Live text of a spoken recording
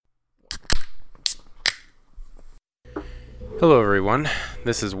Hello, everyone.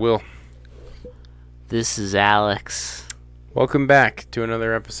 This is Will. This is Alex. Welcome back to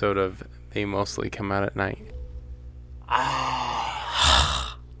another episode of They Mostly Come Out at Night.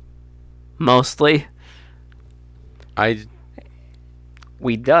 Mostly.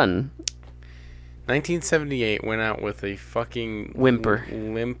 We done. 1978 went out with a fucking Whimper.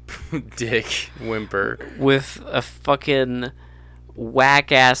 Limp dick whimper. With a fucking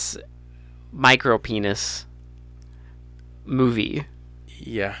whack-ass micro-penis movie.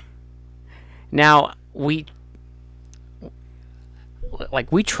 Yeah. Now, we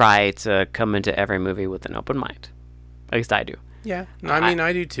try to come into every movie with an open mind. At least I do. Yeah. No, I mean,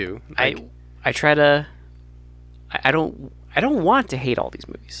 I do too. I try to... I don't want to hate all these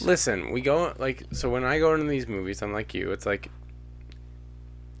movies. Listen, so when I go into these movies, I'm like you. It's like,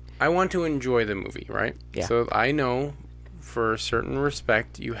 I want to enjoy the movie, right? Yeah. So I know, for a certain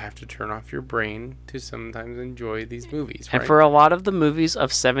respect, you have to turn off your brain to sometimes enjoy these movies, right? And for a lot of the movies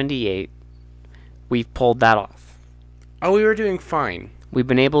of 78, we've pulled that off. Oh, we were doing fine. We've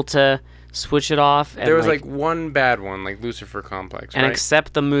been able to switch it off. And there was one bad one, like Lucifer Complex, and right?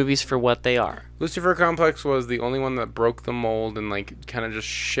 accept the movies for what they are. Lucifer Complex was the only one that broke the mold and kind of just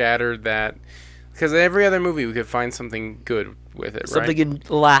shattered that. Because every other movie we could find something good with it, right? Something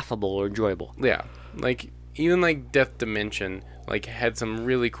laughable or enjoyable. Yeah, even Death Dimension had some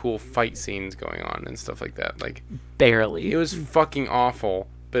really cool fight scenes going on and stuff like that. Barely. It was fucking awful,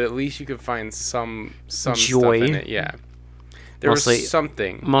 but at least you could find some joy stuff in it. Yeah. There was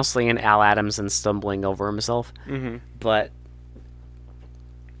something. Mostly in Al Adamson stumbling over himself. Mm-hmm. But,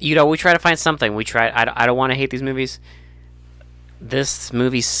 we try to find something. I don't want to hate these movies. This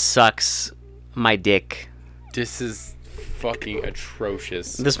movie sucks my dick. This is fucking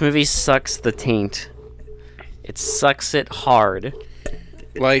atrocious. This movie sucks the taint. It sucks it hard.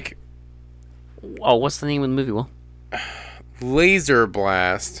 Oh, what's the name of the movie, Will? Laser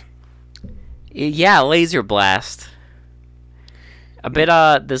Blast. Yeah, Laser Blast. A bit,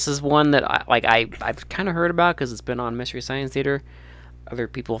 this is one that I've kind of heard about because it's been on Mystery Science Theater. Other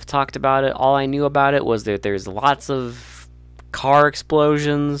people have talked about it. All I knew about it was that there's lots of car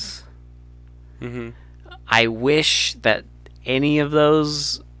explosions. Mm-hmm. I wish that any of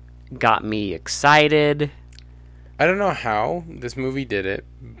those got me excited. I don't know how this movie did it,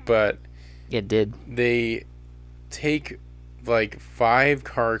 but... It did. They take, 5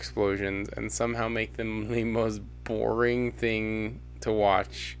 car explosions and somehow make them the most boring thing to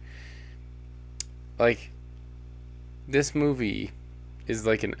watch. This movie is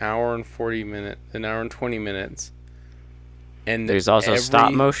an hour and 20 minutes. And there's also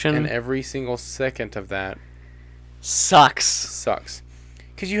stop motion. And every single second of that sucks.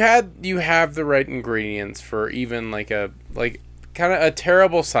 Because you have the right ingredients for even kind of a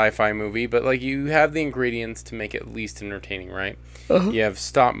terrible sci-fi movie, but you have the ingredients to make it at least entertaining, right? Uh-huh. You have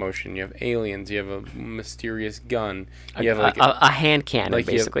stop motion, you have aliens, you have a mysterious gun, you have a hand cannon,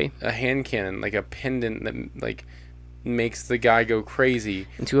 basically. A hand cannon, a pendant that makes the guy go crazy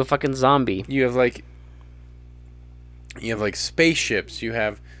into a fucking zombie. You have spaceships, you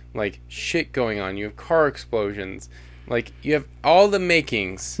have shit going on, you have car explosions, you have all the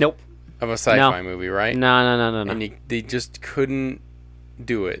makings. Nope. Of a sci-fi movie, right? No. And they just couldn't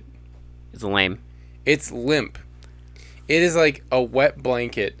do it. It's lame. It's limp. It is a wet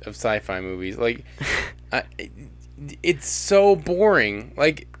blanket of sci-fi movies. It's so boring.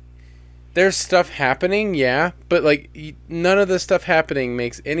 There's stuff happening, yeah, but none of the stuff happening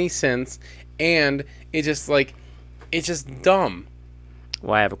makes any sense, and it's just dumb.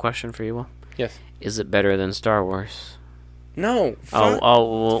 Well, I have a question for you, Will. Yes. Is it better than Star Wars? No.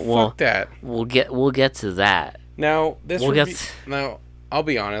 Fuck that. We'll get to that. Now Now, I'll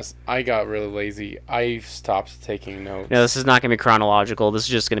be honest. I got really lazy. I stopped taking notes. No, this is not going to be chronological. This is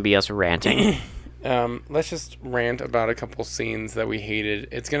just going to be us ranting. Let's just rant about a couple scenes that we hated.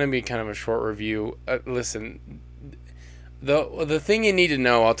 It's going to be kind of a short review. Listen, the thing you need to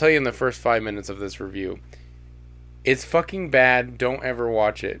know, I'll tell you in the first 5 minutes of this review. It's fucking bad. Don't ever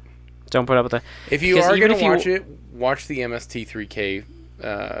watch it. Don't put up with that. If you are going to watch it, watch the MST3K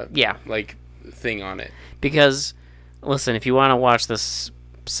thing on it. Because, listen, if you want to watch this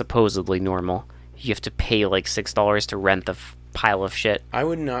supposedly normal, you have to pay $6 to rent the pile of shit. I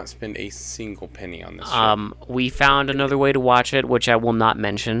would not spend a single penny on this shit. We found another way to watch it, which I will not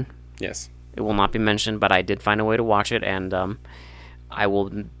mention. Yes. It will not be mentioned, but I did find a way to watch it, and I will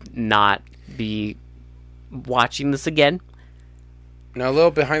not be watching this again. Now, a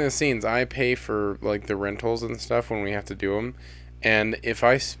little behind the scenes, I pay for the rentals and stuff when we have to do them, and if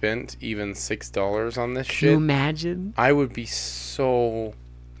I spent even $6 on this shit, can you imagine? I would be so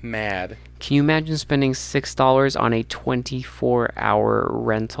mad. Can you imagine spending $6 on a 24-hour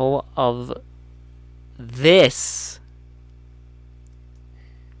rental of this?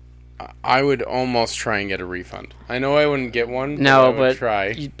 I would almost try and get a refund. I know I wouldn't get one. No, but I would but try.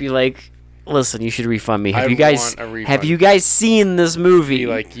 you'd be like, listen, you should refund me. Have I'd you guys want a refund. have you guys seen this movie? Be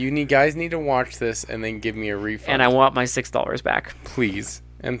like, guys need to watch this and then give me a refund. And I want my $6 back. Please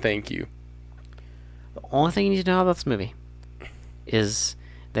and thank you. The only thing you need to know about this movie is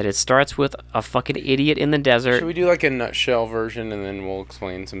that it starts with a fucking idiot in the desert. Should we do like a nutshell version and then we'll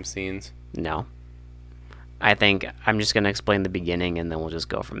explain some scenes? No. I think I'm just going to explain the beginning and then we'll just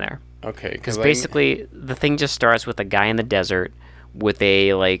go from there. Okay. Because basically, the thing just starts with a guy in the desert with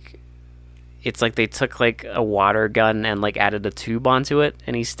a, like... It's like they took, like, a water gun and, like, added a tube onto it.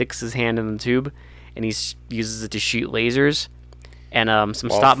 And he sticks his hand in the tube. And he uses it to shoot lasers. And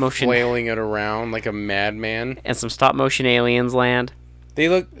some stop motion... flailing it around like a madman. And some stop motion aliens land. They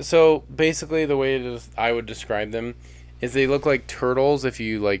look... So, basically, the way I would describe them is they look like turtles if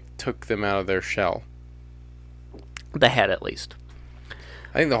you, like, took them out of their shell. The head, at least.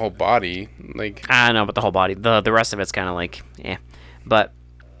 I think the whole body, like... I don't know, but the whole body. The rest of it's kind of like, eh. But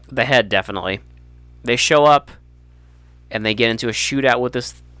the head, definitely. They show up, and they get into a shootout with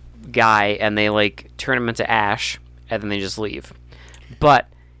this guy, and they, like, turn him into ash, and then they just leave. But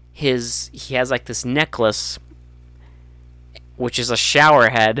he has, like, this necklace, which is a shower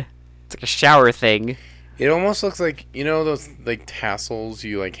head. It's like a shower thing. It almost looks like, you know those, like, tassels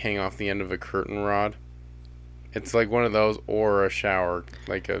you, like, hang off the end of a curtain rod? It's like one of those, or a shower,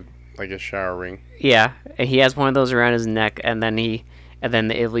 like a shower ring. Yeah, and he has one of those around his neck, and then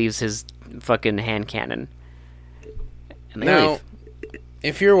it leaves his fucking hand cannon. And they leave.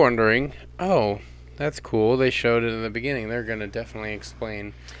 If you're wondering, oh, that's cool. They showed it in the beginning. They're gonna definitely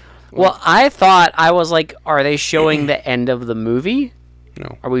explain. Well, I thought, I was like, are they showing the end of the movie?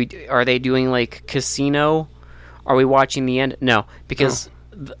 No. Are they doing like Casino? Are we watching the end? No, because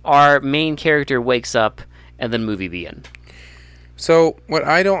our main character wakes up. And then movie begin. So, what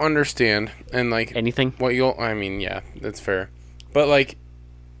I don't understand, and like... Anything? I mean, yeah, that's fair. But like,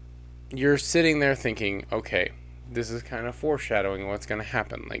 you're sitting there thinking, okay, this is kind of foreshadowing what's going to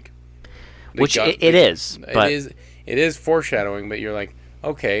happen. Like... It is foreshadowing, but you're like,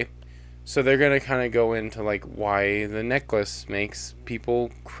 okay, so they're going to kind of go into like why the necklace makes people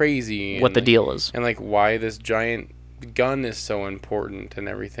crazy. What the deal is. And like why this giant gun is so important and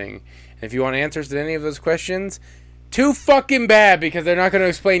everything. If you want answers to any of those questions, too fucking bad, because they're not going to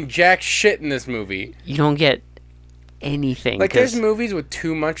explain jack shit in this movie. You don't get anything. Like, there's movies with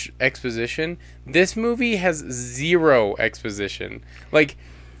too much exposition. This movie has zero exposition. Like,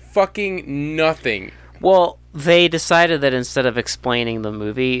 fucking nothing. Well, they decided that instead of explaining the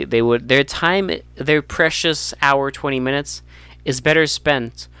movie, their precious hour, 20 minutes, is better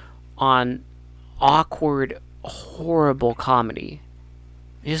spent on awkward, horrible comedy.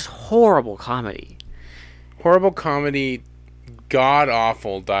 Just horrible comedy. Horrible comedy,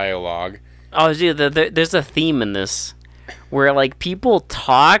 god-awful dialogue. Oh, dude, there's a theme in this where, like, people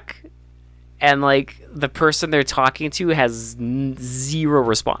talk and, like, the person they're talking to has zero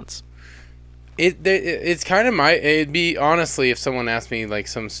response. It's kind of it'd be, honestly, if someone asked me, like,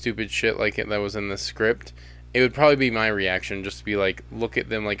 some stupid shit like it that was in the script, it would probably be my reaction, just to be like, look at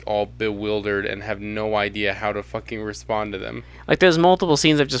them like all bewildered and have no idea how to fucking respond to them. Like, there's multiple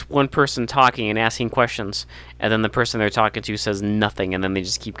scenes of just one person talking and asking questions, and then the person they're talking to says nothing, and then they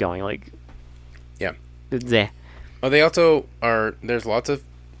just keep going. Like, yeah. Bleh. Oh, they also are. There's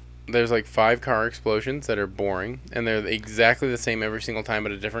like 5 car explosions that are boring, and they're exactly the same every single time,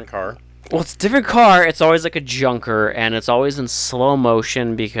 but a different car. Well, it's a different car. It's always like a junker, and it's always in slow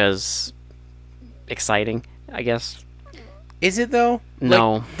motion exciting. I guess. Is it though?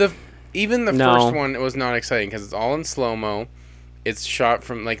 No. Like, even the first one, it was not exciting because it's all in slow mo. It's shot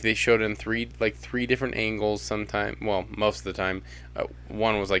from, like, they showed in three different angles. Sometime, well, most of the time,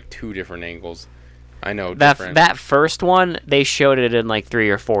 one was like 2 different angles. I know that first one, they showed it in like 3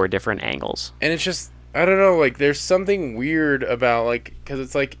 or 4 different angles. And it's just, I don't know, like, there's something weird about, like, because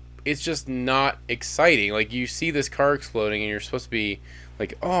it's like, it's just not exciting. Like, you see this car exploding and you're supposed to be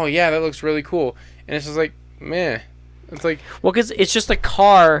like, oh yeah, that looks really cool, and it's just like, meh. It's like, well, because it's just a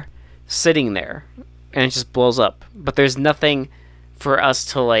car sitting there and it just blows up, but there's nothing for us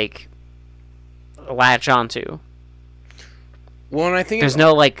to, like, latch onto. Well, and I think there's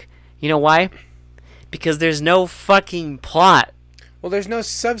no, like, you know why? Because there's no fucking plot. Well, there's no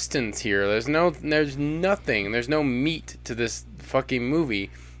substance here. There's nothing. There's no meat to this fucking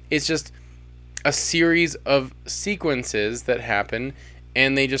movie. It's just a series of sequences that happen,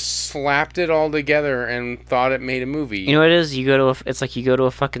 and they just slapped it all together and thought it made a movie. You know what it is? It's like you go to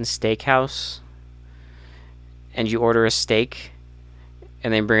a fucking steakhouse, and you order a steak,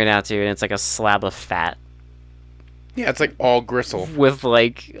 and they bring it out to you, and it's like a slab of fat Yeah, it's like all gristle. with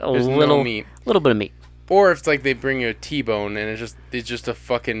like There's no meat. little bit of meat. Or if it's like they bring you a T-bone and it's just a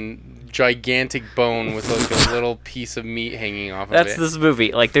fucking gigantic bone with like a little piece of meat hanging off of it. That's this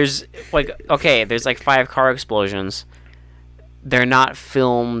movie. Like there's like there's like 5 car explosions. They're not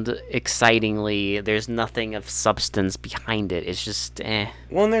filmed excitingly. There's nothing of substance behind it. It's just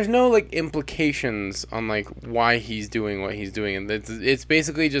Well, and there's no like implications on like why he's doing what he's doing, and it's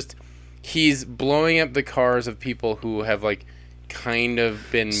basically just he's blowing up the cars of people who have like kind of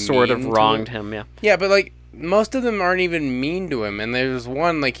been sort of mean to wronged him. Yeah. Yeah, but like most of them aren't even mean to him, and there's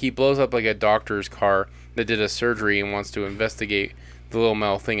one like he blows up like a doctor's car that did a surgery and wants to investigate the little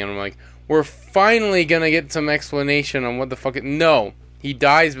metal thing, and I'm like, we're finally gonna get some explanation on what the fuck. No, he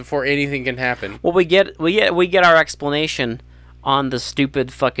dies before anything can happen. Well, we get our explanation on the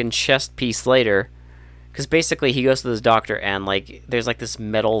stupid fucking chest piece later, because basically he goes to this doctor and like there's like this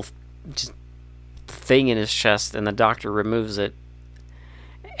metal just thing in his chest, and the doctor removes it,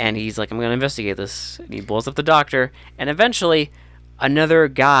 and he's like, I'm gonna investigate this, and he blows up the doctor, and eventually another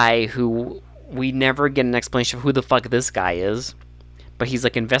guy who we never get an explanation of who the fuck this guy is, but he's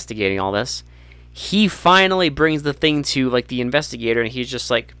like investigating all this. He finally brings the thing to like the investigator, and he's just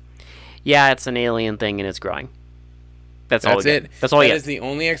like, yeah, it's an alien thing and it's growing. That's all it. That's all that is the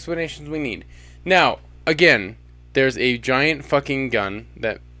only explanations we need. Now, again, there's a giant fucking gun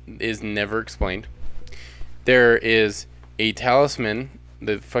that is never explained. There is a talisman,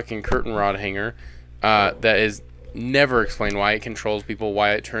 the fucking curtain rod hanger, that is never explained why it controls people,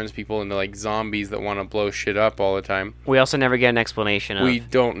 why it turns people into like zombies that want to blow shit up all the time. We also never get an explanation of we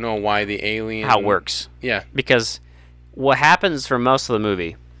don't know why the alien how it works. Yeah. Because what happens for most of the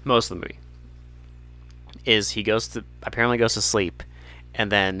movie is he apparently goes to sleep, and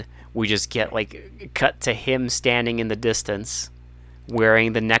then we just get like cut to him standing in the distance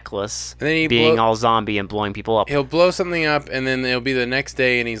wearing the necklace, and then being all zombie and blowing people up. He'll blow something up, and then it'll be the next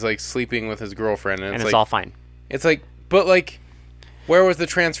day and he's like sleeping with his girlfriend, and it's like, all fine. It's like, but like, where was the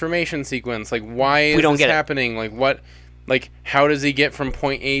transformation sequence? Like, why is this happening? Like, what? Like, how does he get from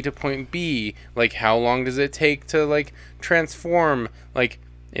point A to point B? Like, how long does it take to like transform? Like,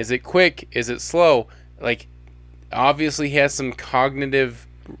 is it quick? Is it slow? Like, obviously he has some cognitive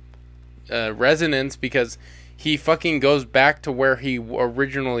resonance because he fucking goes back to where he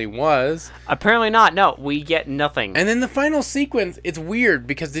originally was. Apparently not. No, we get nothing. And then the final sequence, it's weird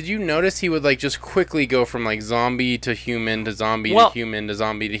because did you notice he would like just quickly go from like zombie to human to zombie to human to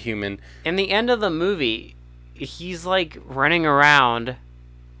zombie to human? In the end of the movie, he's like running around.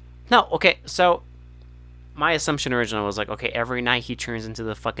 No, okay, so my assumption originally was like, okay, every night he turns into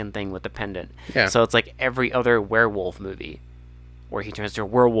the fucking thing with the pendant. Yeah. So it's like every other werewolf movie, where he turns to a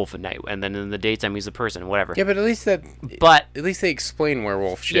werewolf at night, and then in the daytime he's a person, whatever. Yeah, but at least they explain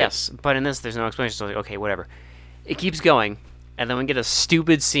werewolf shit. Yes, but in this there's no explanation, so like, okay, whatever. It keeps going, and then we get a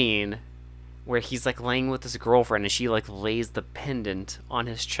stupid scene where he's like laying with his girlfriend, and she like lays the pendant on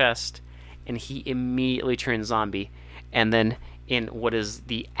his chest, and he immediately turns zombie. And then in what is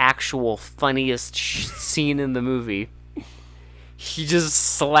the actual funniest scene in the movie, he just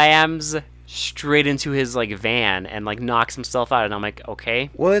slams straight into his like van and like knocks himself out, and I'm like, okay.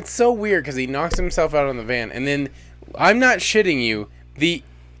 Well, it's so weird because he knocks himself out on the van, and then I'm not shitting you. The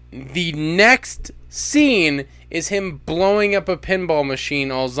next scene is him blowing up a pinball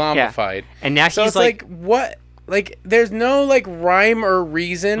machine all zombified. Yeah. And now so he's it's like what? Like there's no like rhyme or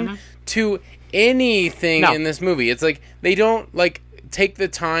reason to anything in this movie. It's like they don't like take the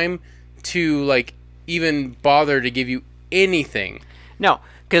time to like even bother to give you anything. No,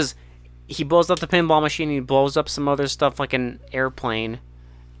 because he blows up the pinball machine, he blows up some other stuff like an airplane,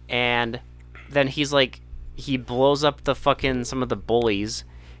 and then he blows up the fucking some of the bullies,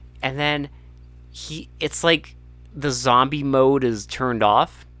 and then it's like the zombie mode is turned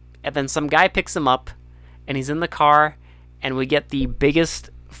off, and then some guy picks him up, and he's in the car, and we get the biggest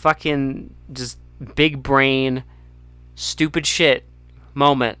fucking just big brain stupid shit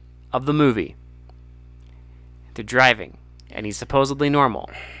moment of the movie. They're driving, and he's supposedly normal.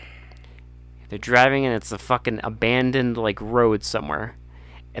 They're driving, and it's a fucking abandoned like road somewhere,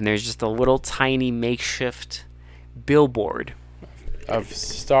 and there's just a little tiny makeshift billboard of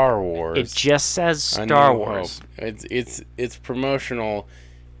Star Wars. It just says Star Wars. It's promotional.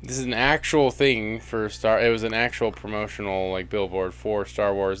 This is an actual thing for Star. It was an actual promotional like billboard for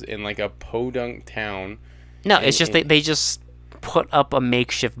Star Wars in like a podunk town. No, it's just they just put up a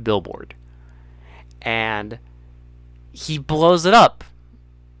makeshift billboard, and he blows it up.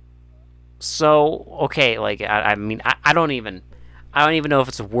 So okay, like I mean, I don't even know if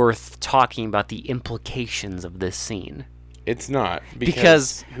it's worth talking about the implications of this scene. It's not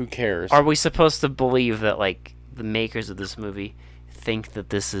because who cares? Are we supposed to believe that like the makers of this movie think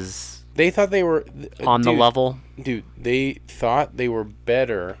that this is They thought they were on the level? Dude, they thought they were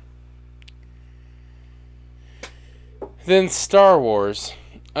better than Star Wars.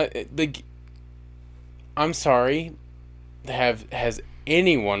 I'm sorry. Has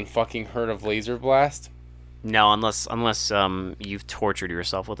anyone fucking heard of Laser Blast? No, unless you've tortured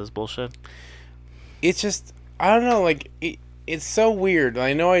yourself with this bullshit. It's just, I don't know, like it's so weird.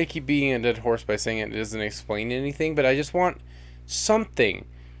 I know I keep beating a dead horse by saying it doesn't explain anything, but I just want something.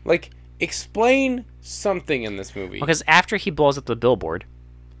 Like, explain something in this movie. Because after he blows up the billboard,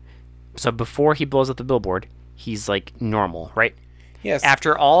 so before he blows up the billboard, he's like normal, right? Yes.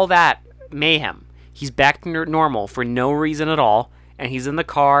 After all that mayhem, he's back to normal for no reason at all, and he's in the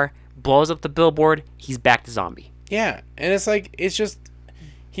car, blows up the billboard, he's back to zombie. Yeah, and it's like, it's just,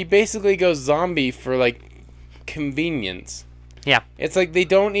 he basically goes zombie for like convenience. Yeah. It's like they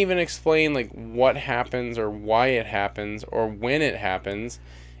don't even explain like what happens or why it happens or when it happens.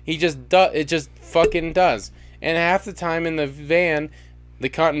 He just it just fucking does. And half the time in the van, the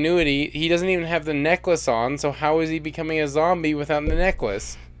continuity, he doesn't even have the necklace on, so how is he becoming a zombie without the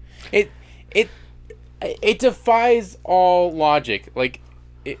necklace? It defies all logic. Like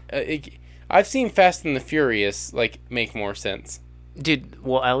I've seen Fast and the Furious like make more sense. Dude,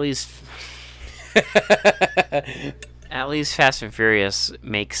 well, at least Fast and Furious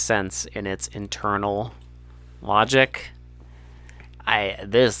makes sense in its internal logic. I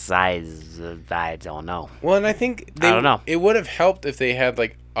don't know. Well, and I think I don't know. It would have helped if they had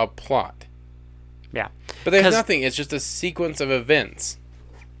like a plot. Yeah. But there's nothing. It's just a sequence of events.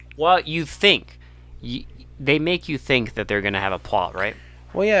 Well, you think. They make you think that they're going to have a plot, right?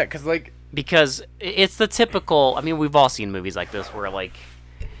 Well, yeah, because it's the typical... I mean, we've all seen movies like this where, like,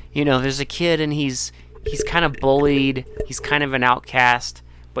 you know, there's a kid and he's kind of bullied. He's kind of an outcast.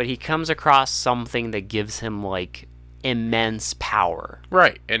 But he comes across something that gives him, like, immense power.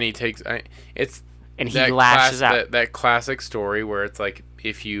 Right. And he takes... And he lashes out. That classic story where it's like,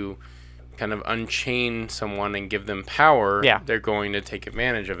 if you kind of unchain someone and give them power, yeah, they're going to take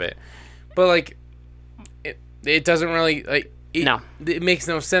advantage of it. But, like, it doesn't really... like. No. It makes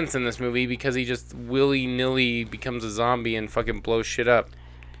no sense in this movie because he just willy-nilly becomes a zombie and fucking blows shit up.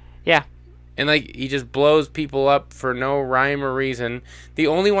 Yeah. And, like, he just blows people up for no rhyme or reason. The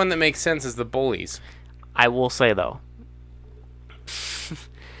only one that makes sense is the bullies. I will say, though,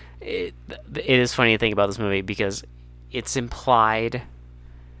 it is funny to think about this movie because it's implied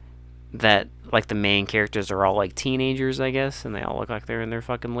that, like, the main characters are all, like, teenagers, I guess, and they all look like they're in their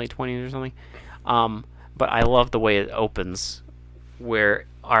fucking late 20s or something. But I love the way it opens, where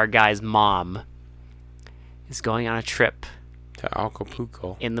our guy's mom is going on a trip to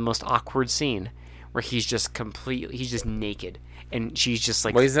Acapulco in the most awkward scene, where he's just naked, and she's just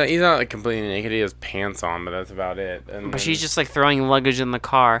like... Well, he's not like completely naked. He has pants on, but that's about it. But she's just like throwing luggage in the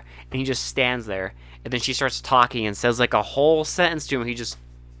car, and he just stands there, and then she starts talking and says like a whole sentence to him. He just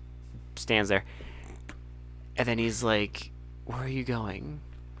stands there, and then he's like, "Where are you going?"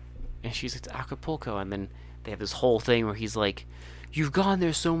 And she's like, to Acapulco. And then they have this whole thing where he's like, "You've gone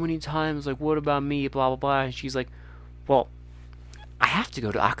there so many times, like, what about me, blah, blah, blah." And she's like, "Well, I have to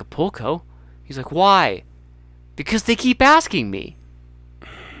go to Acapulco." He's like, "Why?" "Because they keep asking me."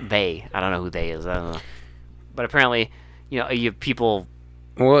 I don't know who they is, I don't know. But apparently, you know, you have people...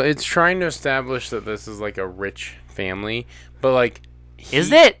 Well, it's trying to establish that this is, like, a rich family, but, like...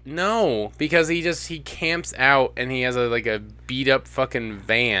 Is it? No, because he camps out and he has a beat up fucking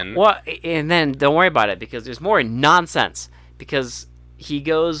van. Well, and then don't worry about it because there's more nonsense. Because he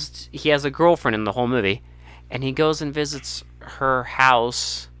has a girlfriend in the whole movie, and he goes and visits her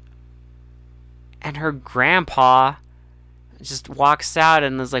house, and her grandpa just walks out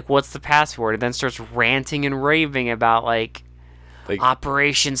and is like, "What's the password?" and then starts ranting and raving about like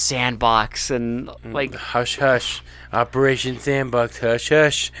Operation Sandbox and like hush hush, Operation Sandbox, hush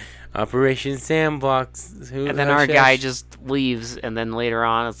hush, Operation Sandbox. And then our guy just leaves, and then later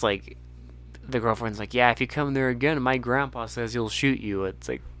on it's like the girlfriend's like, "Yeah, if you come there again, my grandpa says he'll shoot you." It's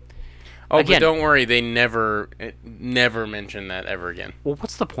like, oh, again, but don't worry, they never mention that ever again. Well,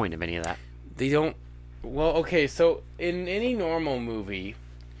 what's the point of any of that? They don't. Well, okay, so in any normal movie,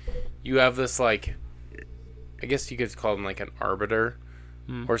 you have this like, I guess you could call him like an arbiter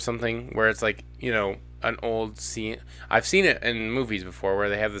or something, where it's like, you know, an old I've seen it in movies before where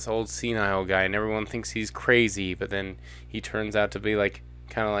they have this old senile guy and everyone thinks he's crazy, but then he turns out to be like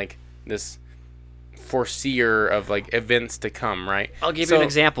kind of like this foreseer of like events to come, right? I'll give you an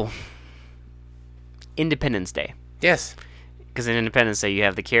example. Independence Day. Yes. Because in Independence Day, you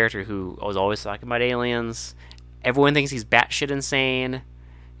have the character who was always talking about aliens. Everyone thinks he's batshit insane.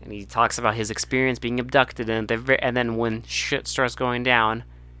 And he talks about his experience being abducted. And then when shit starts going down,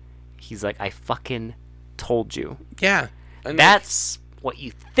 he's like, I fucking told you. Yeah. And that's what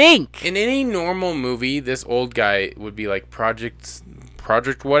you think. In any normal movie, this old guy would be like, Project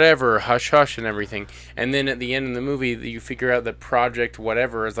whatever, hush hush and everything. And then at the end of the movie, you figure out that Project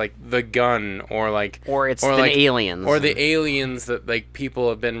whatever is like the gun or it's the aliens. Or the aliens that like people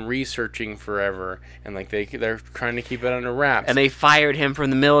have been researching forever and like they're trying to keep it under wraps. And they fired him from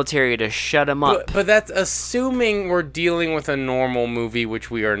the military to shut him up. But that's assuming we're dealing with a normal movie, which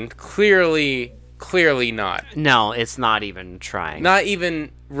we are clearly not. No, it's not even trying. Not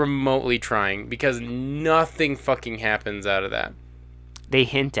even remotely trying, because nothing fucking happens out of that. They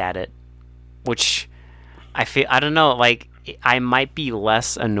hint at it, which I don't know, like, I might be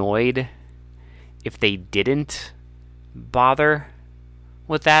less annoyed if they didn't bother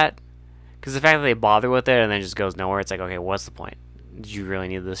with that. Because the fact that they bother with it and then just goes nowhere, it's like, okay, what's the point? Did you really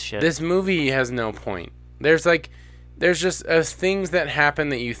need this shit? This movie has no point. There's just things that happen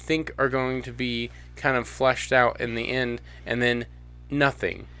that you think are going to be kind of fleshed out in the end, and then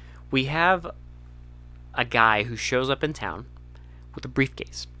nothing. We have a guy who shows up in town with a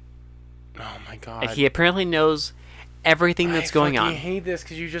briefcase. Oh my god. And he apparently knows everything that's going on. I hate this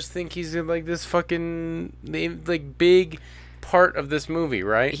because you just think he's like this fucking like big part of this movie,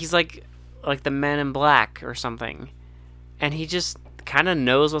 right? He's like the Men in Black or something. And he just kind of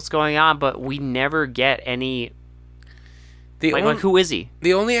knows what's going on, but we never get any... Like, who is he?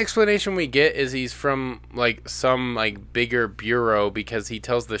 The only explanation we get is he's from, like, some, like, bigger bureau because he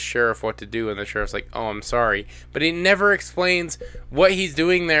tells the sheriff what to do, and the sheriff's like, oh, I'm sorry. But he never explains what he's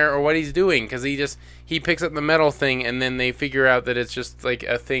doing there or what he's doing, because he picks up the metal thing, and then they figure out that it's just, like,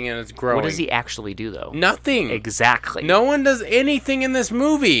 a thing and it's growing. What does he actually do, though? Nothing. Exactly. No one does anything in this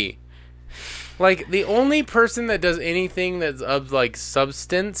movie. Like, the only person that does anything that's of, like,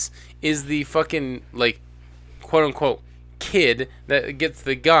 substance is the fucking, like, quote-unquote, kid that gets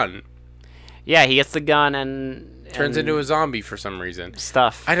the gun. Yeah, he gets the gun and turns into a zombie for some reason.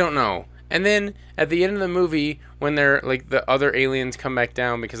 Stuff. I don't know. And then at the end of the movie, when they're like the other aliens come back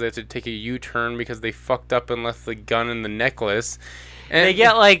down because they have to take a U-turn because they fucked up and left the gun and the necklace, and they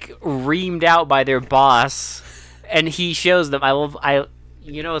get like reamed out by their boss, and he shows them.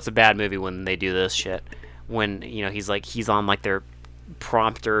 You know, it's a bad movie when they do this shit. When he's on like their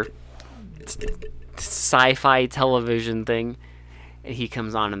prompter. Sci-fi television thing, and he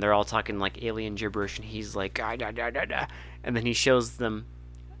comes on and they're all talking like alien gibberish, and he's like da, da, da, da. And then he shows them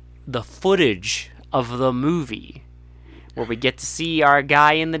the footage of the movie where we get to see our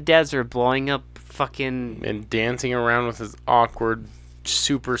guy in the desert blowing up fucking and dancing around with his awkward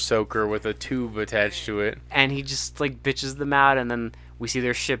super soaker with a tube attached to it, and he just like bitches them out, and then we see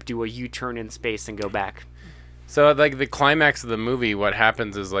their ship do a U-turn in space and go back. So like the climax of the movie, what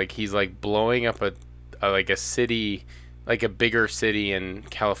happens is like he's like blowing up a city, like a bigger city in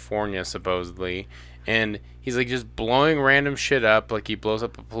California supposedly, and he's like just blowing random shit up. Like he blows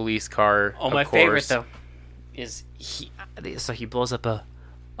up a police car. Oh, my favorite though is he blows up a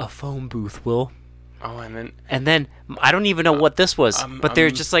phone booth, Will. Oh, and then I don't even know what this was, but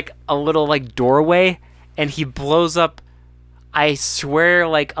there's just like a little like doorway, and he blows up. I swear,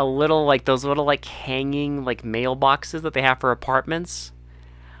 like a little, like those little, like hanging, like mailboxes that they have for apartments.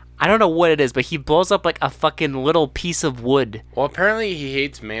 I don't know what it is, but he blows up like a fucking little piece of wood. Well, apparently he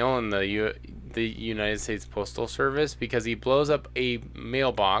hates mail in the United States Postal Service because he blows up a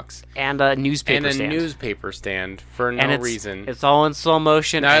mailbox and a newspaper stand for no reason. It's all in slow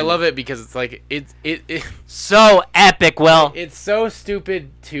motion. Now, I love it because it's like it so epic. Well, it's so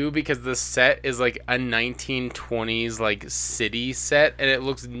stupid too because the set is like a 1920s like city set, and it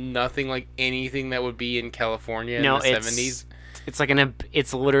looks nothing like anything that would be in California in the 70s. It's like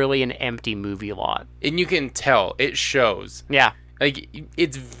it's literally an empty movie lot, and you can tell it shows. Yeah. Like,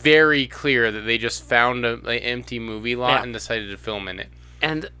 it's very clear that they just found an empty movie lot and decided to film in it.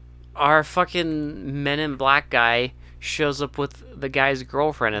 And our fucking Men in Black guy shows up with the guy's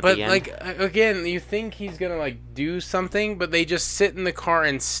girlfriend at the end. But, like, again, you think he's gonna, like, do something, but they just sit in the car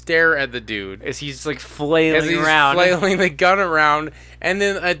and stare at the dude. As he's, like, flailing around. Flailing the gun around, and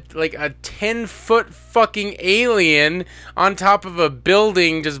then, a 10-foot fucking alien on top of a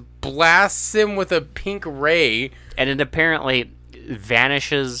building just blasts him with a pink ray. And it apparently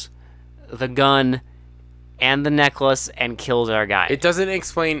vanishes the gun and the necklace and kills our guy. It doesn't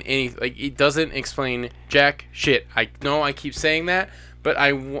explain anything. Like, it doesn't explain jack shit. I know I keep saying that, but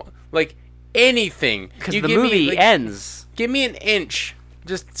anything. Because the movie ends. Give me an inch.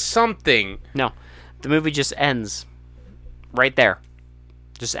 Just something. No. The movie just ends. Right there.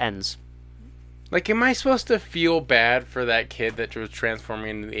 Just ends. Like, am I supposed to feel bad for that kid that was transforming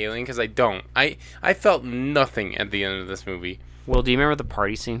into the alien? Because I don't. I felt nothing at the end of this movie. Will, do you remember the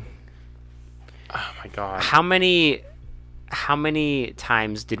party scene? Oh my god. How many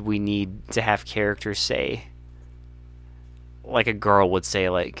times did we need to have characters say, like a girl would say,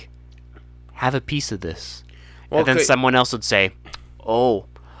 like, have a piece of this? Well, and then someone else would say, oh,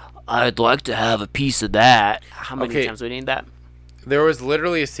 I'd like to have a piece of that. How many times do we need that? There was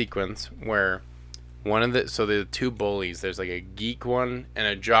literally a sequence where the two bullies, there's like a geek one and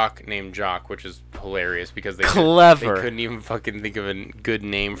a jock named Jock, which is hilarious because they couldn't even fucking think of a good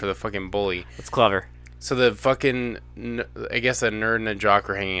name for the fucking bully. It's clever. So the fucking, I guess a nerd and a jock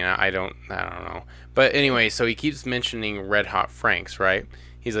are hanging out. I don't know. But anyway, so he keeps mentioning Red Hot Franks, right?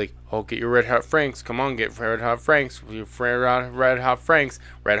 He's like, oh, get your Red Hot Franks. Come on, get Red Hot Franks. Red Hot Franks.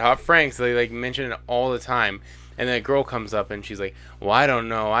 Red Hot Franks. They like mention it all the time. And then a girl comes up and she's like, well, I don't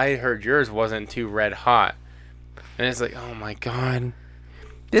know. I heard yours wasn't too red hot. And it's like, oh my god.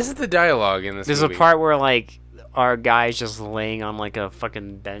 This is the dialogue in this movie. There's a part where, like, our guy's just laying on, like, a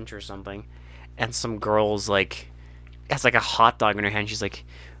fucking bench or something. And some girl's, like, has, like, a hot dog in her hand. She's like,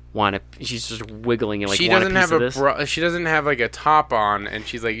 she's just wiggling and, like, she doesn't have like a top on, and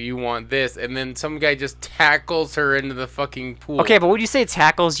she's like, you want this, and then some guy just tackles her into the fucking pool. Okay, but when you say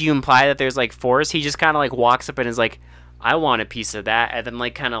tackles, you imply that there's like force. He just kind of like walks up and is like, I want a piece of that, and then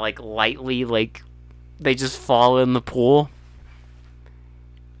like kind of like lightly like they just fall in the pool.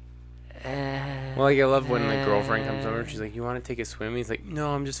 Well, like, I love when the girlfriend comes over and she's like, you want to take a swim? He's like,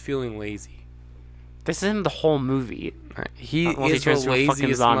 no, I'm just feeling lazy. This isn't the whole movie. He is the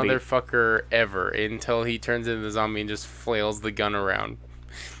laziest motherfucker ever until he turns into the zombie and just flails the gun around.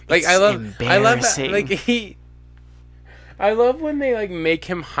 Like, I love that. Like, I love when they like make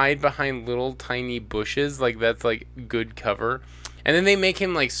him hide behind little tiny bushes. Like, that's like good cover. And then they make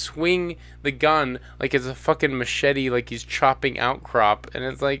him like swing the gun like it's a fucking machete, like he's chopping outcrop. And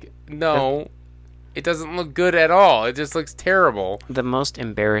it's like, no, it doesn't look good at all. It just looks terrible. The most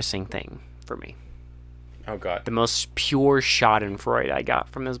embarrassing thing for me. Oh god. The most pure schadenfreude I got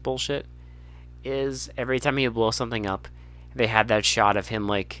from this bullshit is every time he would blow something up, they had that shot of him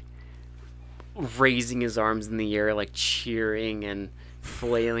like raising his arms in the air, like cheering and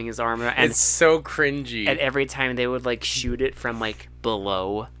flailing his arm around. And it's so cringy. And every time they would like shoot it from like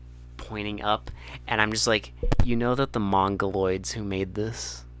below, pointing up, and I'm just like, you know that the Mongoloids who made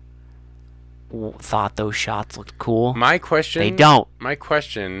this thought those shots looked cool? My question. They don't. My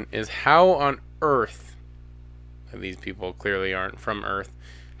question is, how on earth? These people clearly aren't from Earth.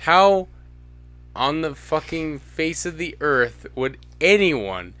 How on the fucking face of the earth would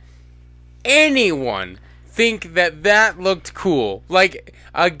anyone think that looked cool? Like,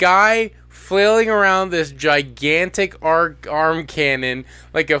 a guy flailing around this gigantic arm cannon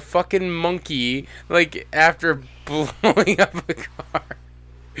like a fucking monkey, like, after blowing up a car.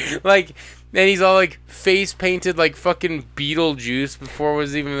 Like, and he's all, like, face painted like fucking Beetlejuice before it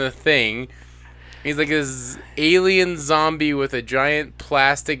was even a thing. He's like this alien zombie with a giant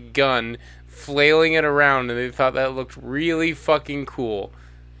plastic gun flailing it around, and they thought that looked really fucking cool.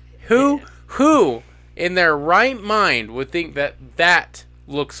 Who in their right mind would think that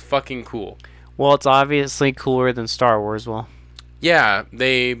looks fucking cool? Well, it's obviously cooler than Star Wars, Yeah,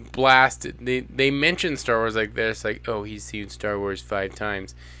 they blasted. They mentioned Star Wars like this, like, oh, he's seen Star Wars 5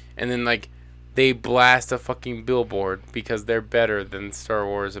 times. And then, like, they blast a fucking billboard because they're better than Star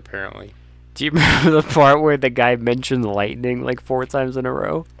Wars, apparently. Do you remember the part where the guy mentioned lightning like 4 times in a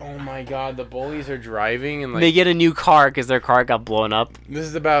row? Oh my god, the bullies are driving and like... They get a new car because their car got blown up.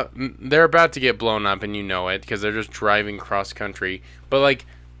 They're about to get blown up and you know it because they're just driving cross country. But like,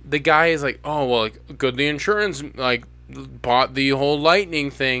 the guy is like, oh, well, like, good, the insurance, like, bought the whole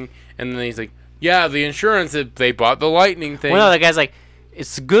lightning thing. And then he's like, yeah, the insurance, they bought the lightning thing. Well, no, the guy's like,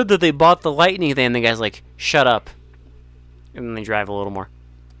 it's good that they bought the lightning thing. And the guy's like, shut up. And then they drive a little more.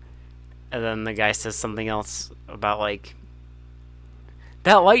 And then the guy says something else about, like,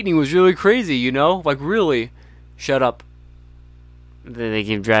 that lightning was really crazy, you know? Like, really? Shut up. And then they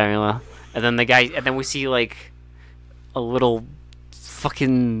keep driving along. And then we see, like, a little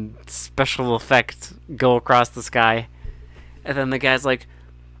fucking special effect go across the sky. And then the guy's like,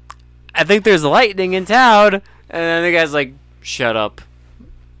 I think there's lightning in town. And then the guy's like, shut up.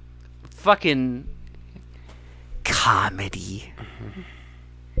 Fucking comedy.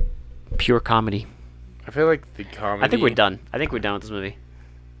 Pure comedy. I feel like the comedy... I think we're done. With this movie.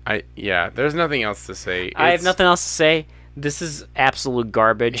 There's nothing else to say. I have nothing else to say. This is absolute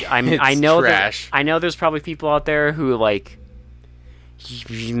garbage. I know trash. I know there's probably people out there who, like,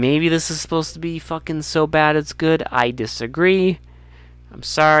 maybe this is supposed to be fucking so bad it's good. I disagree. I'm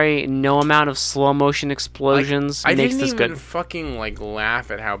sorry. No amount of slow motion explosions makes this good. I didn't even fucking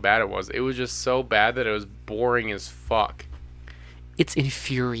laugh at how bad it was. It was just so bad that it was boring as fuck. It's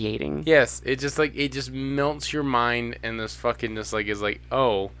infuriating. Yes, it just melts your mind, and this fucking is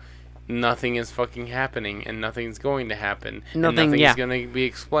oh, nothing is fucking happening, and nothing's going to happen. Nothing is going to be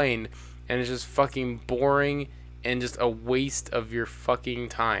explained, and it's just fucking boring and just a waste of your fucking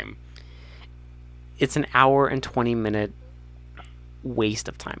time. It's an hour and 20-minute waste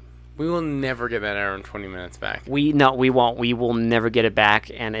of time. We will never get that hour and 20 minutes back. We won't. We will never get it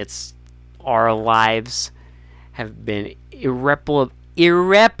back, and our lives have been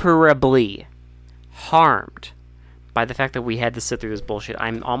irreparably harmed by the fact that we had to sit through this bullshit.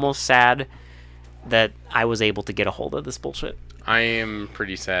 I'm almost sad that I was able to get a hold of this bullshit. I am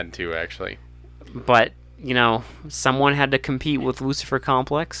pretty sad too, actually. But, someone had to compete with Lucifer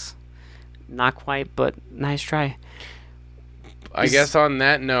Complex. Not quite, but nice try. I guess on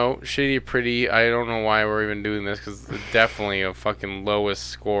that note, Shitty Pretty, I don't know why we're even doing this, because it's definitely a fucking lowest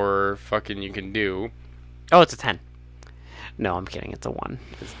score fucking you can do. Oh, it's a 10. No, I'm kidding. It's a 1.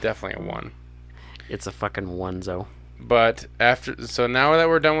 It's definitely a 1. It's a fucking 1-zo. But so now that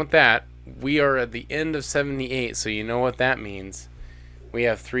we're done with that, we are at the end of 78, so you know what that means. We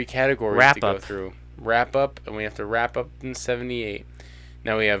have 3 categories to go through. Wrap up, and we have to wrap up in 78.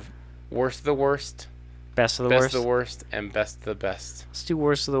 Now we have worst of the worst, best of the worst, and best of the best. Let's do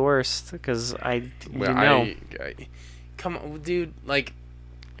worst of the worst, because come on, dude,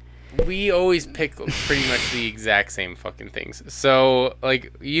 we always pick pretty much the exact same fucking things. So,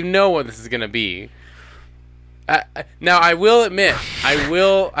 you know what this is going to be. Now, I will admit,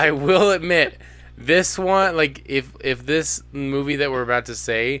 this one, if this movie that we're about to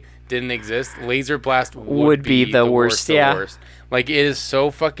say didn't exist, Laser Blast would be the worst. Yeah. The worst. It is so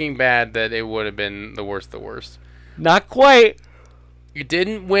fucking bad that it would have been the worst of the worst. Not quite. It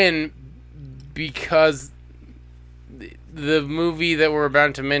didn't win because the movie that we're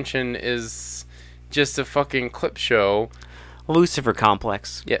about to mention is just a fucking clip show. Lucifer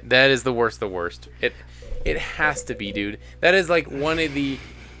Complex. Yeah, that is the worst of the worst. It has to be, dude. That is one of the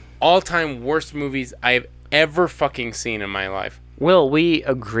all-time worst movies I've ever fucking seen in my life. Will, we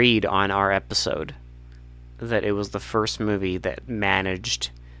agreed on our episode that it was the first movie that managed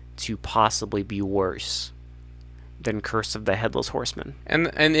to possibly be worse than Curse of the Headless Horseman. And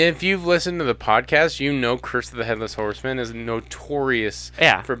if you've listened to the podcast, you know Curse of the Headless Horseman is notorious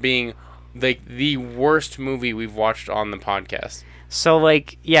for being the worst movie we've watched on the podcast. So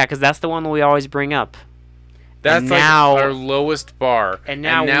because that's the one that we always bring up. That's now, our lowest bar. And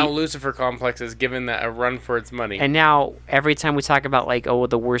now Lucifer Complex is given that a run for its money. And now every time we talk about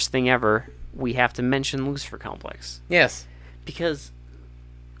the worst thing ever, we have to mention Lucifer Complex. Yes. Because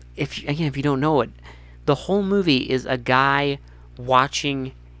if you don't know it, the whole movie is a guy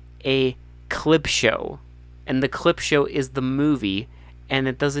watching a clip show, and the clip show is the movie, and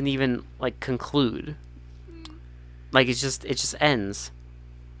it doesn't even conclude. It just ends.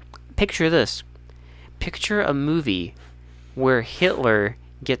 Picture this. Picture a movie where Hitler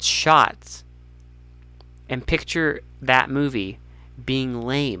gets shot, and picture that movie being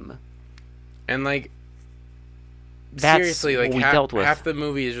lame. And that's seriously, what we dealt with. Half the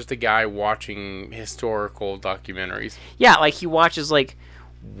movie is just a guy watching historical documentaries. Yeah, he watches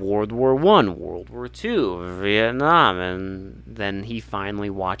World War I, World War II, Vietnam, and then he finally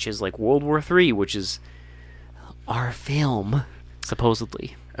watches World War III, which is our film,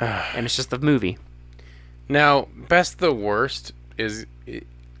 supposedly. And it's just a movie. Now, best of the worst is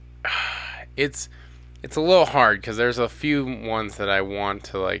it's a little hard because there's a few ones that I want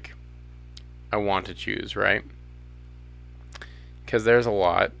to choose, right? Because there's a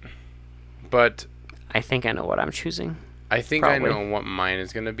lot, but I think I know what I'm choosing. I think I know what mine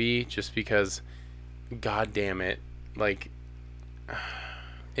is gonna be, just because, god damn it,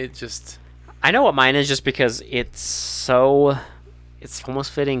 it just. I know what mine is just because it's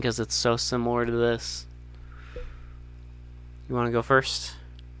almost fitting because it's so similar to this. You want to go first?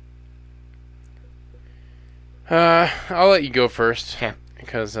 I'll let you go first. Okay.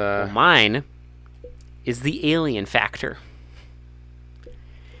 Because mine is the Alien Factor.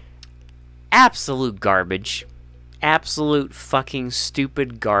 Absolute garbage. Absolute fucking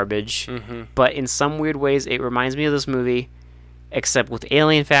stupid garbage. Mm-hmm. But in some weird ways, it reminds me of this movie. Except with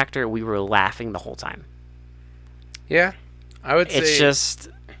Alien Factor, we were laughing the whole time. Yeah, I would say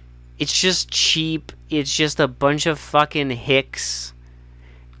it's just cheap. It's just a bunch of fucking hicks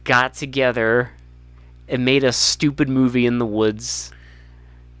got together and made a stupid movie in the woods.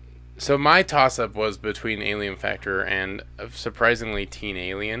 So my toss-up was between Alien Factor and surprisingly Teen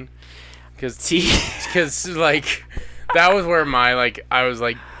Alien. Because like, that was where my, like, I was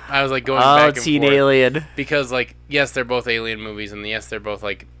like going back and Teen forth. Alien. Because, like, yes, they're both Alien movies, and yes, they're both,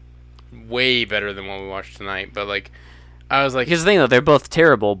 like, way better than what we watched tonight. But, like, I was like... Here's the thing, though. They're both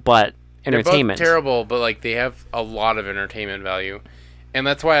terrible, but entertainment. They're both terrible, but, like, they have a lot of entertainment value. And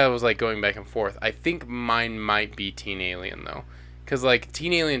that's why I was, like, going back and forth. I think mine might be Teen Alien, though. Because, like,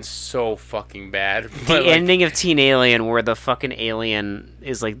 Teen Alien's so fucking bad. The ending of Teen Alien where the fucking alien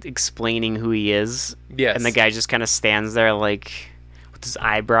is, like, explaining who he is. Yes. And the guy just kind of stands there, like, with his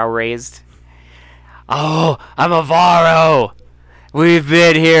eyebrow raised. Oh, I'm a Varro! We've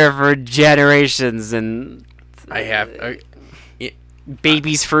been here for generations, and...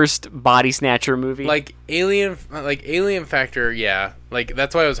 Baby's first body snatcher movie. Like, Alien Factor, yeah. Like,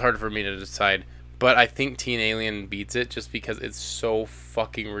 that's why it was hard for me to decide. But I think Teen Alien beats it just because it's so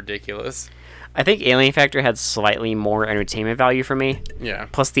fucking ridiculous. I think Alien Factor had slightly more entertainment value for me. Yeah.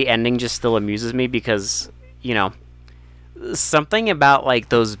 Plus, the ending just still amuses me because, you know, something about, like,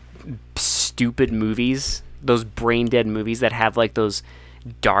 those stupid movies, those brain-dead movies that have, like, those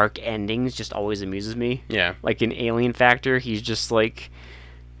dark endings just always amuses me. Yeah. Like, in Alien Factor, he's just, like...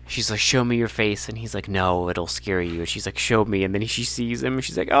 She's like, show me your face. And he's like, no, it'll scare you. And she's like, show me. And then she sees him, and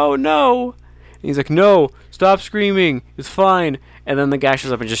she's like, oh, no. And he's like, no, stop screaming. It's fine. And then the guy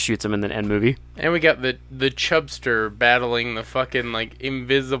shows up and just shoots him in the end movie. And we got the Chubster battling the fucking, like,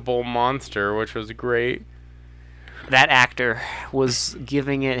 invisible monster, which was great. That actor was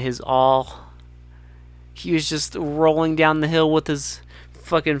giving it his all. He was just rolling down the hill with his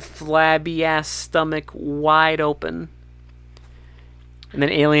fucking flabby-ass stomach wide open. And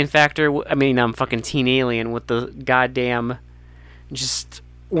then Alien Factor, fucking Teen Alien with the goddamn... Just...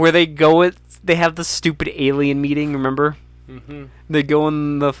 Where they go they have the stupid alien meeting, remember? Mm-hmm. They go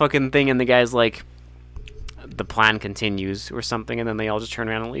in the fucking thing and the guy's like, the plan continues or something, and then they all just turn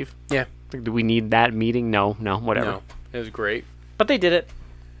around and leave. Yeah. Like, do we need that meeting? No, whatever. No, it was great. But they did it.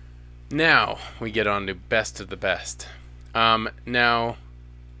 Now, we get on to best of the best. Now,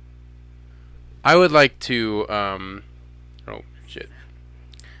 I would like to, oh, shit.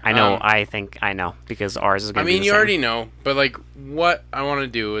 I know, I know, because ours is going to be the you same. already know, but, like, what I want to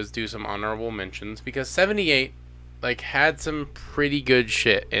do is do some honorable mentions, because 78, like, had some pretty good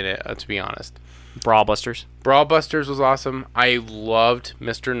shit in it, to be honest. Brawlbusters. Brawlbusters was awesome. I loved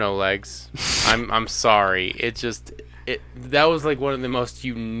Mr. No Legs. I'm sorry. That was, like, one of the most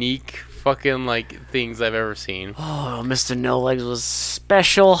unique fucking, like, things I've ever seen. Oh, Mr. No Legs was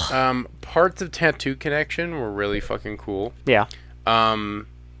special. Parts of Tattoo Connection were really fucking cool. Yeah.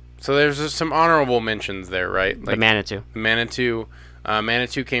 So there's just some honorable mentions there, right? Like, the Manitou.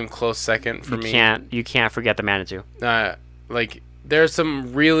 Manitou came close second for me. You can't forget the Manitou. Like, there's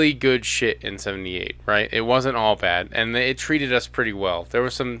some really good shit in 78, right? It wasn't all bad, and it treated us pretty well. There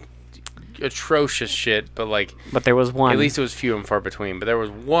was some atrocious shit, but there was one. At least it was few and far between. But there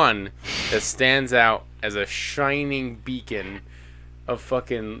was one that stands out as a shining beacon of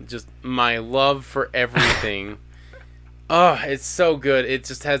fucking just my love for everything. Oh, it's so good. It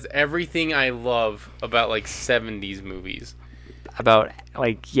just has everything I love about, like, 70s movies. About,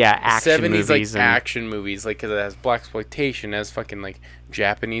 like, yeah, action 70s, movies. Like, action movies. Like, because it has blaxploitation, it has fucking, like,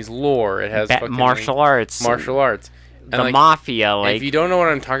 Japanese lore. It has fucking... Martial arts. Martial arts. And, the mafia, like... If you don't know what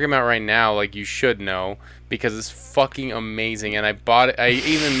I'm talking about right now, like, you should know. Because it's fucking amazing. And I bought it... I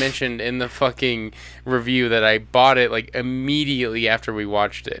even mentioned in the fucking review that I bought it, like, immediately after we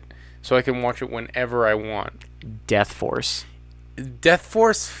watched it. So I can watch it whenever I want. Death Force. Death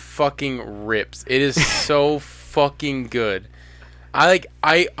Force fucking rips. It is so fucking good. I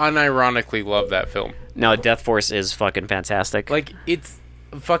unironically love that film. No, Death Force is fucking fantastic. Like, it's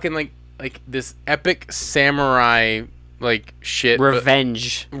fucking like this epic samurai like shit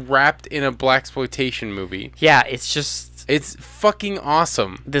revenge wrapped in a blaxploitation movie. Yeah, it's fucking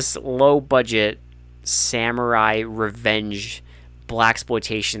awesome. This low budget samurai revenge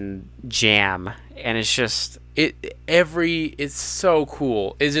blaxploitation jam, and it's just it's so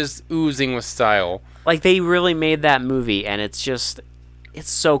cool. It's just oozing with style. Like, they really made that movie, and it's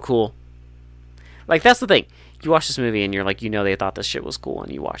so cool. Like, that's the thing. You watch this movie, and you're like, they thought this shit was cool,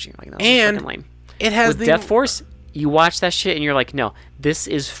 and you watch it, you're like, no, it's fucking lame. It has with Death Force, you watch that shit, and you're like, no, this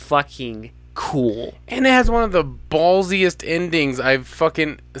is fucking cool. And it has one of the ballsiest endings I've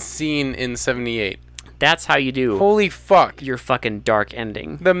fucking seen in 78. That's how you do. Holy fuck. Your fucking dark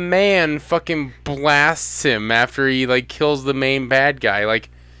ending. The man fucking blasts him after he, like, kills the main bad guy. Like,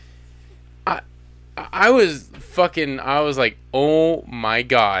 I was like, oh my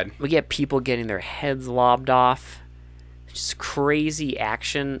god. We get people getting their heads lobbed off. Just crazy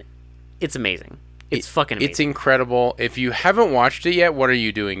action. It's amazing. It's fucking amazing. It's incredible. If you haven't watched it yet, what are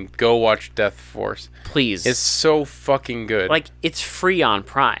you doing? Go watch Death Force. Please. It's so fucking good. Like, it's free on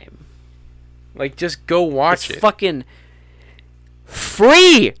Prime. Like, just go watch it. It's fucking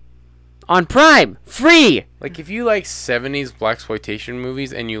free on Prime. Free. Like, if you like 70s blaxploitation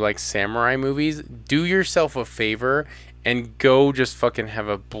movies and you like samurai movies, do yourself a favor and go just fucking have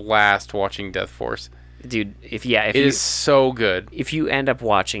a blast watching Death Force. Dude, it is so good. If you end up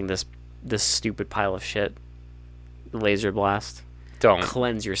watching this stupid pile of shit, Laser Blast, don't.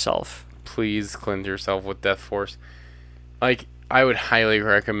 Cleanse yourself. Please cleanse yourself with Death Force. Like, I would highly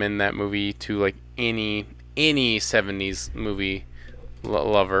recommend that movie to, like, any 70s movie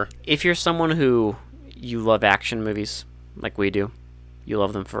lover. If you're someone who you love action movies like we do, you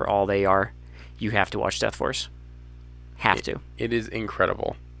love them for all they are, you have to watch Death Force. Have to. It is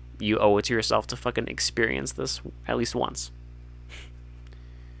incredible. You owe it to yourself to fucking experience this at least once.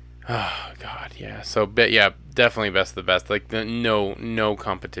 Oh God, yeah. So, but yeah, definitely best of the best. Like, no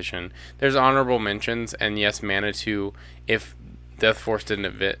competition. There's honorable mentions, and yes, Manitou. If Death Force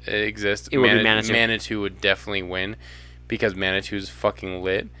didn't exist, it would be Manitou. Manitou would definitely win because Manitou's fucking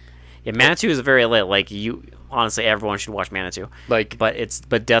lit. Yeah, Manitou is very lit. Like, honestly, everyone should watch Manitou. Like,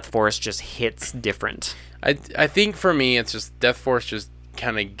 but Death Force just hits different. I think for me, it's just Death Force just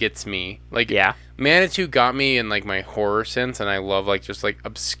kind of gets me. Like, yeah, Manitou got me in like my horror sense, and I love like just like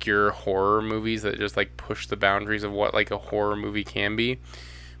obscure horror movies that just like push the boundaries of what like a horror movie can be.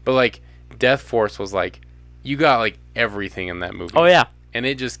 But like Death Force was like, you got like everything in that movie. Oh yeah, and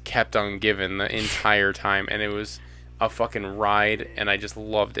it just kept on giving the entire time, and it was a fucking ride, and I just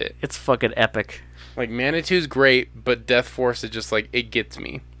loved it. It's fucking epic. Like, Manitou's great, but Death Force is just like, it gets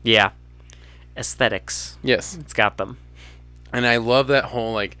me. Yeah. Aesthetics. Yes. It's got them. And I love that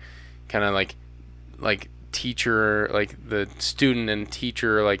whole, like, kind of like teacher, like the student and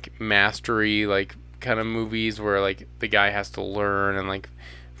teacher, like mastery, like kind of movies where like the guy has to learn and like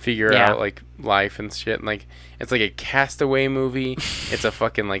figure out like life and shit. And like, it's like a Castaway movie. It's a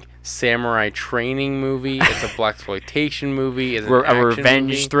fucking like samurai training movie. It's a blaxploitation movie. It's a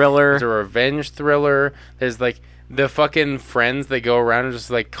revenge thriller. It's a revenge thriller. There's like the fucking friends that go around and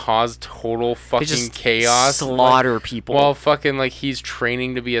just like cause total fucking chaos, slaughter like, people while fucking like he's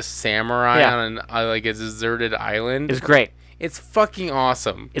training to be a samurai on like a deserted island. It's great. It's fucking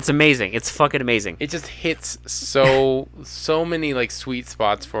awesome. It's amazing. It's fucking amazing. It just hits so many like sweet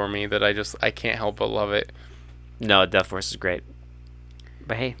spots for me that I can't help but love it. No, Death Force is great.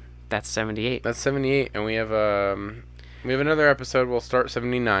 But hey, that's 78. That's 78, and we have another episode. We'll start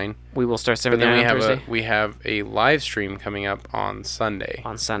 79. We will start 79 on Thursday. We have a live stream coming up on Sunday.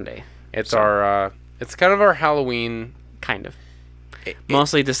 It's it's kind of our Halloween kind of.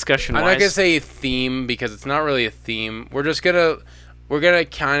 Mostly discussion. I'm not gonna say a theme because it's not really a theme. We're gonna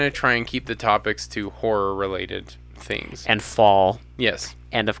kind of try and keep the topics to horror related things and fall. Yes,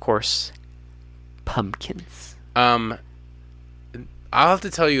 and of course, pumpkins. I'll have to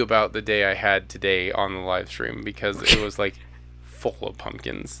tell you about the day I had today on the live stream because it was like full of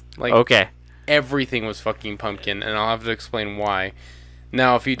pumpkins. Like, okay, everything was fucking pumpkin, and I'll have to explain why.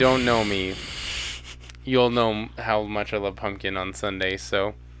 Now, if you don't know me, you'll know how much I love pumpkin on Sunday,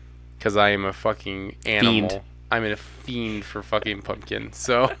 so, because I am a fucking animal. Fiend. I'm a fiend for fucking pumpkin,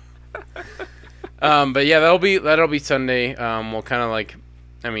 so. But yeah, that'll be Sunday. We'll kind of like,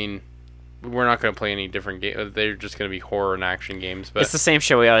 I mean, we're not going to play any different games. They're just going to be horror and action games. But it's the same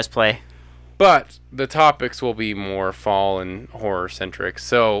show we always play. But the topics will be more fall and horror centric.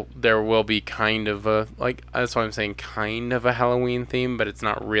 So there will be kind of a, like, that's why I'm saying kind of a Halloween theme, but it's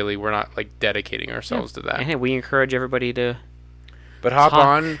not really. We're not like dedicating ourselves to that. And hey, we encourage everybody to hop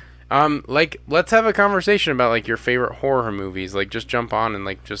on. Like, let's have a conversation about like your favorite horror movies. Like, just jump on and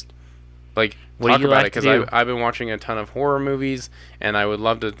like just like talk about it, because I've been watching a ton of horror movies, and I would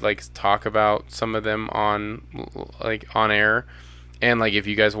love to like talk about some of them on air. And like, if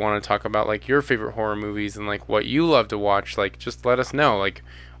you guys want to talk about like your favorite horror movies and like what you love to watch, like just let us know. Like,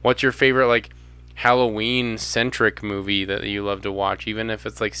 what's your favorite like Halloween centric movie that you love to watch, even if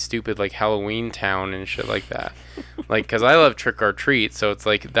it's like stupid like Halloween Town and shit like that. Like, because I love Trick or Treat, so it's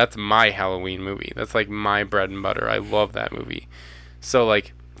like that's my Halloween movie. That's like my bread and butter. I love that movie. So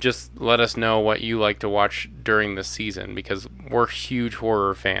like, just let us know what you like to watch during the season, because we're huge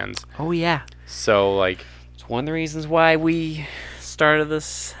horror fans. Oh yeah. So like, it's one of the reasons why we started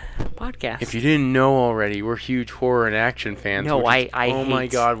this podcast. If you didn't know already, we're huge horror and action fans. No, I oh my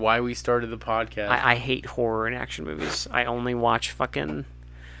god, why we started the podcast. I hate horror and action movies. I only watch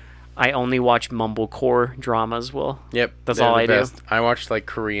mumblecore dramas. Well, yep, that's all I do. I watch like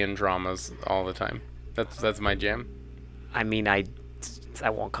Korean dramas all the time. That's my jam. I mean, I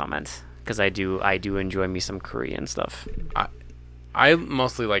won't comment. because I do enjoy me some Korean stuff. I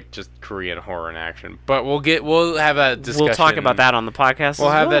mostly like just Korean horror and action, but we'll have that discussion. We'll talk about that on the podcast. We'll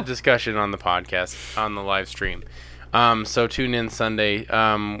have that discussion on the podcast on the live stream. So tune in Sunday.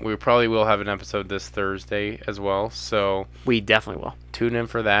 We probably will have an episode this Thursday as well. So we definitely will tune in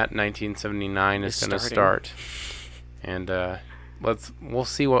for that. 1979 is going to start, and we'll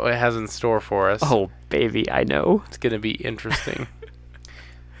see what it has in store for us. Oh baby, I know it's going to be interesting.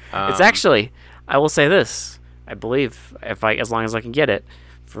 It's actually, I will say this. I believe as long as I can get it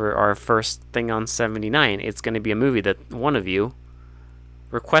for our first thing on 79, it's going to be a movie that one of you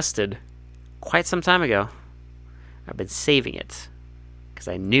requested quite some time ago. I've been saving it because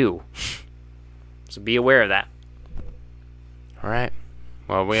I knew. So be aware of that. All right.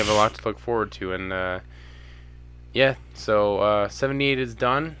 Well, we have a lot to look forward to, and so 78 is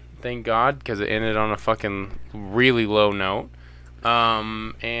done. Thank God, because it ended on a fucking really low note.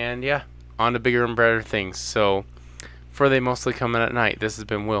 And yeah, on to bigger and better things. So, for They Mostly Come In at Night, this has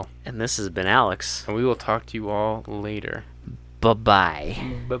been Will. And this has been Alex. And we will talk to you all later. Bye-bye.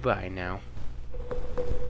 Bye-bye now.